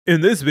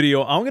In this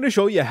video, I'm going to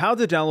show you how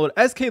to download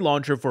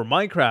SKLauncher for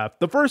Minecraft.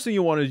 The first thing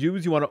you want to do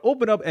is you want to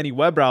open up any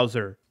web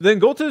browser. Then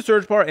go to the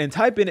search bar and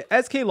type in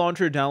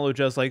SKLauncher download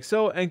just like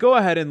so and go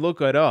ahead and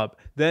look it up.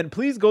 Then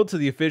please go to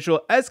the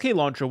official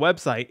SKLauncher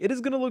website. It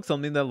is going to look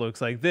something that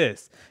looks like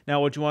this. Now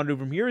what you want to do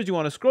from here is you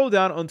want to scroll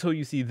down until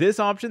you see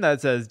this option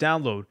that says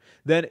download.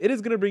 Then it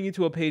is going to bring you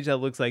to a page that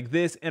looks like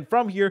this, and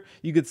from here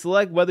you could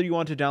select whether you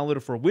want to download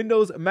it for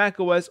Windows, Mac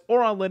OS,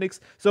 or on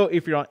Linux. So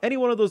if you're on any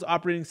one of those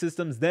operating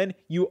systems, then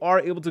you are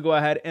able to go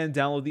ahead and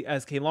download the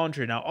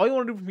SKLauncher. Now all you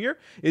want to do from here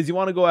is you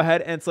want to go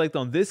ahead and select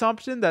on this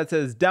option that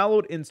says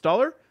download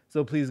installer.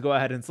 So please go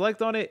ahead and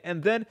select on it,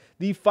 and then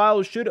the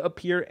file should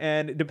appear,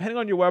 and depending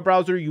on your web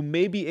browser, you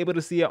may be able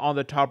to see it on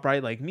the top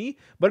right like me,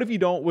 but if you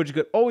don't, what you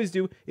could always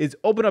do is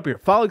open up your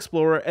file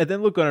explorer and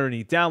then look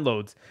underneath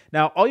downloads.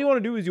 Now all you want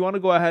to do is you want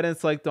to go ahead and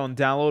select on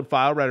download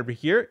file right over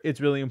here.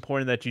 It's really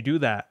important that you do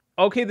that.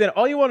 Okay, then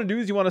all you want to do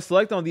is you want to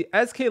select on the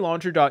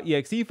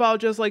SKLauncher.exe file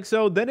just like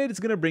so. Then it is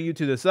going to bring you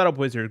to the setup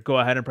wizard. Go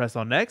ahead and press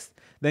on next,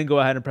 then go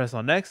ahead and press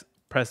on next,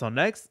 press on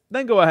next,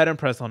 then go ahead and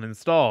press on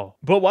install.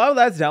 But while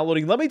that's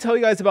downloading, let me tell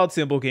you guys about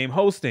Simple Game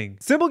Hosting.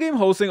 Simple Game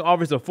Hosting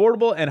offers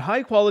affordable and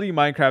high quality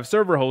Minecraft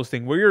server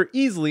hosting where you're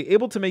easily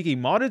able to make a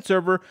modded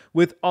server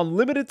with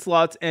unlimited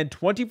slots and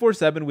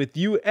 24/7 with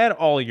you and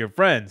all your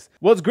friends.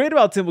 What's great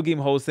about Simple Game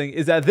Hosting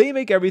is that they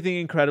make everything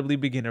incredibly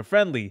beginner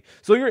friendly.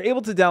 So you're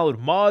able to download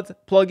mods,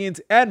 plugins,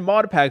 and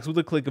mod packs with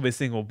a click of a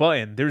single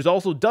button. There's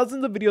also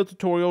dozens of video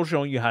tutorials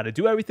showing you how to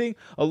do everything,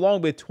 along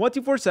with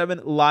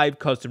 24/7 live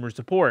customer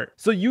support.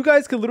 So you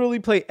guys can literally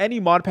play any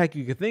mod pack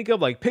you can think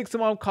of, like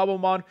Pixelmon,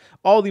 Cobblemon,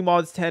 all the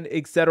mods 10,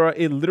 etc.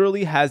 It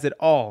literally has it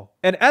all.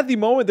 And at the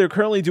moment, they're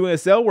currently doing a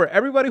sale where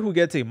everybody who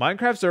gets a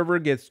Minecraft server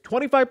gets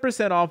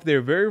 25% off their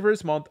very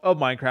first month of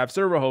Minecraft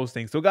server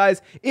hosting. So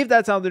guys, if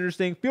that sounds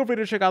interesting, feel free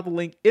to check out the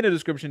link in the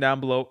description down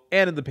below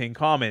and in the pinned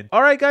comment.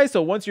 Alright guys,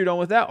 so once you're done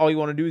with that, all you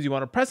want to do is you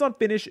want to press on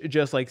finish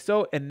just like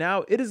so, and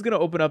now it is going to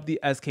open up the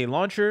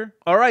SKLauncher.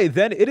 Alright,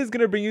 then it is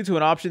going to bring you to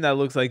an option that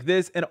looks like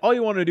this, and all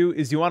you want to do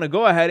is you want to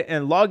go ahead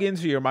and log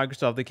into your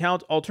Microsoft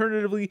account.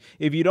 Alternatively,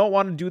 if you don't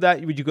want to do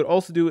that, what you could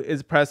also do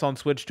is press on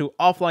switch to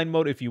offline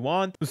mode if you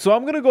want. So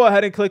I'm going to go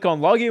ahead and click on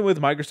login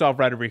with Microsoft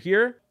right over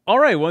here.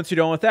 Alright, once you're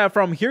done with that,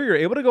 from here you're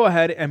able to go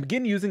ahead and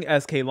begin using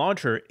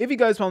SKLauncher. If you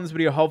guys found this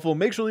video helpful,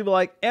 make sure to leave a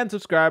like and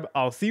subscribe.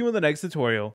 I'll see you in the next tutorial.